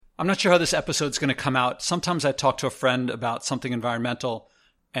I'm not sure how this episode's going to come out. Sometimes I talk to a friend about something environmental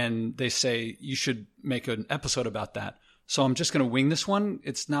and they say, you should make an episode about that. So I'm just going to wing this one.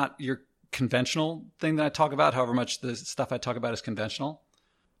 It's not your conventional thing that I talk about, however much the stuff I talk about is conventional.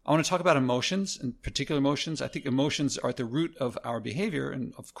 I want to talk about emotions, and particular emotions. I think emotions are at the root of our behavior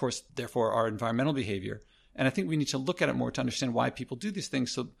and, of course, therefore, our environmental behavior. And I think we need to look at it more to understand why people do these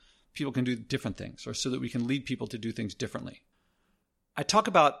things so people can do different things, or so that we can lead people to do things differently. I talk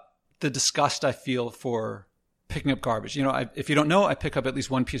about the disgust I feel for picking up garbage. If you don't know, I pick up at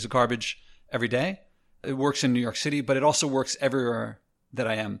least one piece of garbage every day. It works in New York City, but it also works everywhere that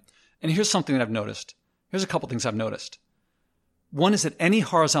I am. And here's something that I've noticed. Here's a couple things I've noticed. One is that any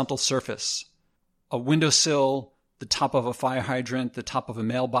horizontal surface, a windowsill, the top of a fire hydrant, the top of a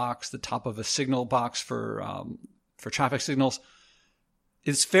mailbox, the top of a signal box for traffic signals,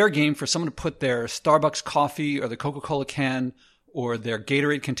 it's fair game for someone to put their Starbucks coffee or the Coca-Cola can or their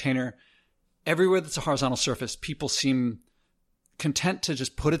Gatorade container. Everywhere that's a horizontal surface, people seem content to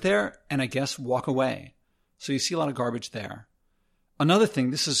just put it there and I guess walk away. So you see a lot of garbage there. Another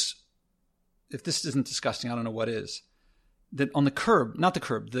thing, if this isn't disgusting, I don't know what is, that on the curb, not the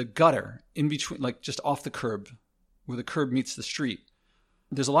curb, the gutter in between, like just off the curb where the curb meets the street,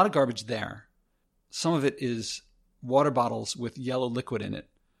 there's a lot of garbage there. Some of it is water bottles with yellow liquid in it,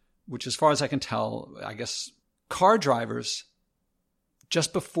 which as far as I can tell, I guess car drivers,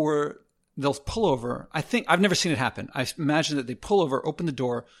 just before they'll pull over, I think, I've never seen it happen. I imagine that they pull over, open the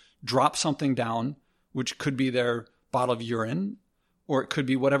door, drop something down, which could be their bottle of urine, or it could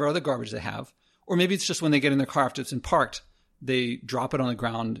be whatever other garbage they have. Or maybe it's just when they get in their car after it's been parked, they drop it on the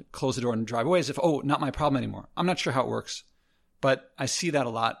ground, close the door, and drive away as if, oh, not my problem anymore. I'm not sure how it works, but I see that a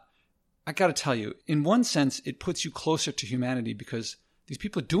lot. I got to tell you, in one sense, it puts you closer to humanity because these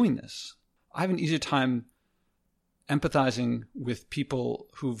people are doing this. I have an easier time empathizing with people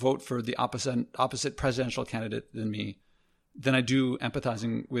who vote for the opposite presidential candidate than I do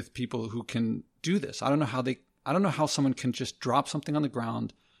empathizing with people who can do this. I don't know how someone can just drop something on the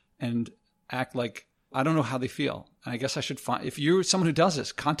ground and act like, I don't know how they feel. And I guess I should find, if you're someone who does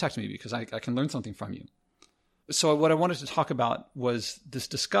this, contact me because I can learn something from you. So what I wanted to talk about was this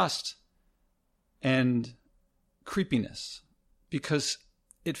disgust and creepiness, because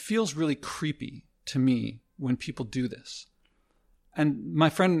it feels really creepy to me when people do this. And my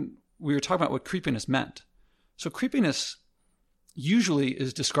friend, we were talking about what creepiness meant. So creepiness usually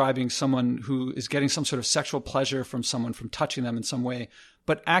is describing someone who is getting some sort of sexual pleasure from someone, from touching them in some way,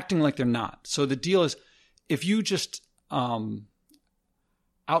 but acting like they're not. So the deal is, if you just outright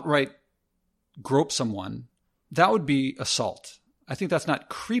grope someone, that would be assault. I think that's not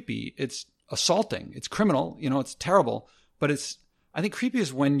creepy. It's assaulting. It's criminal. It's terrible. But I think creepy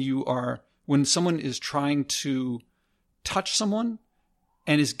is when someone is trying to touch someone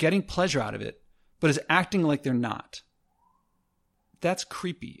and is getting pleasure out of it, but is acting like they're not. That's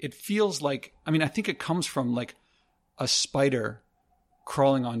creepy. It feels like, I think it comes from like a spider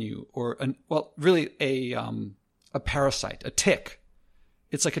crawling on you, or a parasite, a tick.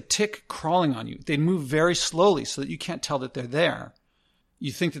 It's like a tick crawling on you. They move very slowly so that you can't tell that they're there.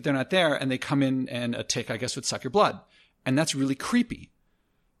 You think that they're not there, and they come in, and a tick, I guess, would suck your blood. And that's really creepy.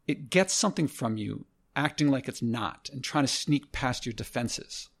 It gets something from you, acting like it's not, and trying to sneak past your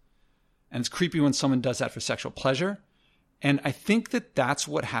defenses. And it's creepy when someone does that for sexual pleasure. And I think that that's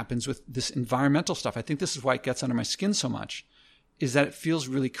what happens with this environmental stuff. I think this is why it gets under my skin so much, is that it feels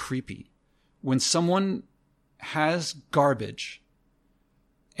really creepy. When someone has garbage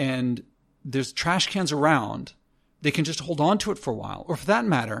and there's trash cans around, they can just hold on to it for a while. Or for that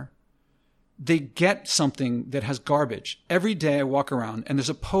matter, they get something that has garbage. Every day I walk around and there's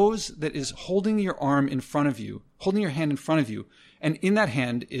a pose that is holding your arm in front of you, holding your hand in front of you. And in that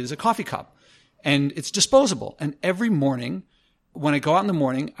hand is a coffee cup. And it's disposable. And every morning, when I go out in the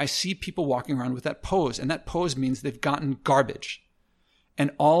morning, I see people walking around with that pose. And that pose means they've gotten garbage. And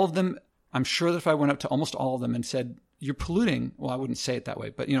all of them, I'm sure that if I went up to almost all of them and said, you're polluting, well, I wouldn't say it that way.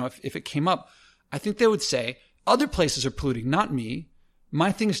 But, if it came up, I think they would say, other places are polluting, not me.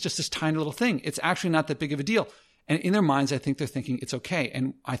 My thing is just this tiny little thing. It's actually not that big of a deal. And in their minds, I think they're thinking it's okay.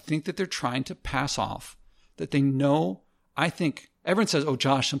 And I think that they're trying to pass off that they know. I think everyone says, oh,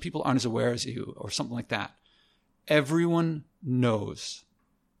 Josh, some people aren't as aware as you, or something like that. Everyone knows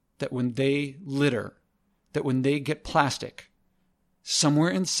that when they litter, that when they get plastic, somewhere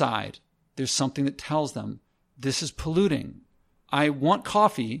inside, there's something that tells them this is polluting. I want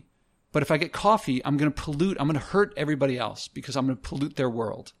coffee, but if I get coffee, I'm going to pollute. I'm going to hurt everybody else because I'm going to pollute their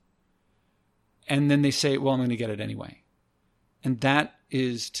world. And then they say, well, I'm going to get it anyway. And that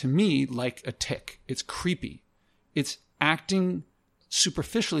is, to me, like a tick. It's creepy. It's acting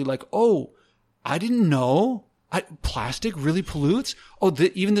superficially like, oh, I didn't know plastic really pollutes. Oh,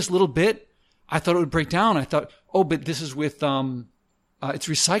 even this little bit, I thought it would break down. I thought, oh, but this is with, it's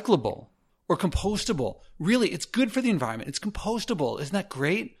recyclable or compostable. Really, it's good for the environment. It's compostable. Isn't that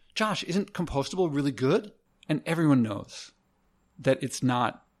great? Josh, isn't compostable really good? And everyone knows that it's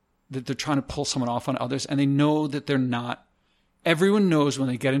not, that they're trying to pull someone off on others, and they know that they're not. Everyone knows when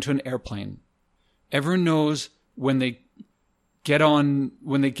they get into an airplane. Everyone knows when they get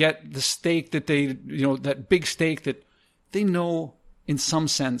the steak that they, that big steak, that they know in some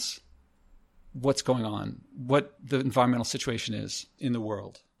sense what's going on, what the environmental situation is in the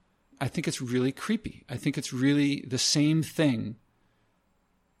world. I think it's really creepy. I think it's really the same thing.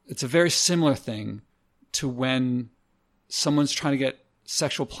 It's a very similar thing to when someone's trying to get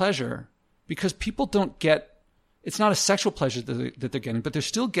sexual pleasure, because people don't get, it's not a sexual pleasure that they're getting, but they're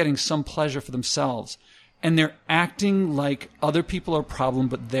still getting some pleasure for themselves. And they're acting like other people are a problem,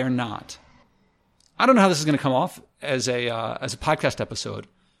 but they're not. I don't know how this is going to come off as a podcast episode,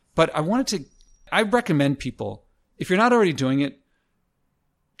 but I recommend people, if you're not already doing it,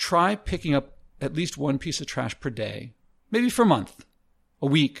 try picking up at least one piece of trash per day, maybe for a month, a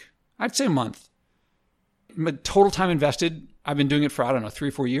week. I'd say a month. Total time invested, I've been doing it for, 3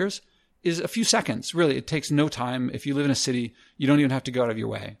 or 4 years, is a few seconds. Really, it takes no time. If you live in a city, you don't even have to go out of your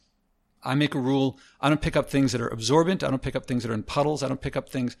way. I make a rule. I don't pick up things that are absorbent. I don't pick up things that are in puddles. I don't pick up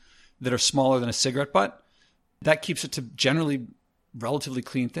things that are smaller than a cigarette butt. That keeps it to generally relatively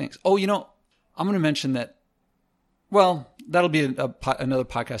clean things. Oh, I'm going to mention that, well, that'll be another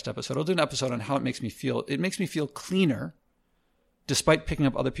podcast episode. I'll do an episode on how it makes me feel. It makes me feel cleaner despite picking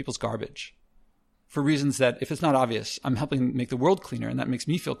up other people's garbage, for reasons that, if it's not obvious, I'm helping make the world cleaner, and that makes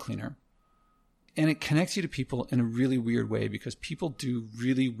me feel cleaner. And it connects you to people in a really weird way, because people do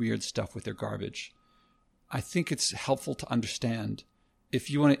really weird stuff with their garbage. I think it's helpful to understand,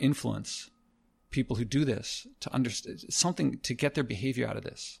 if you want to influence people who do this, to understand something, to get their behavior out of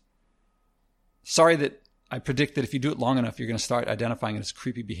this. Sorry that I predict that if you do it long enough, you're going to start identifying it as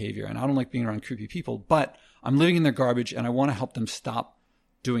creepy behavior. And I don't like being around creepy people, but I'm living in their garbage and I want to help them stop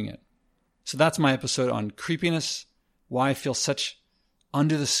doing it. So that's my episode on creepiness, why I feel such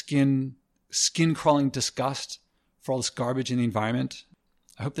under the skin-crawling disgust for all this garbage in the environment.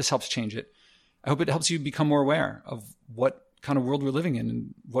 I hope this helps change it. I hope it helps you become more aware of what kind of world we're living in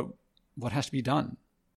and what has to be done.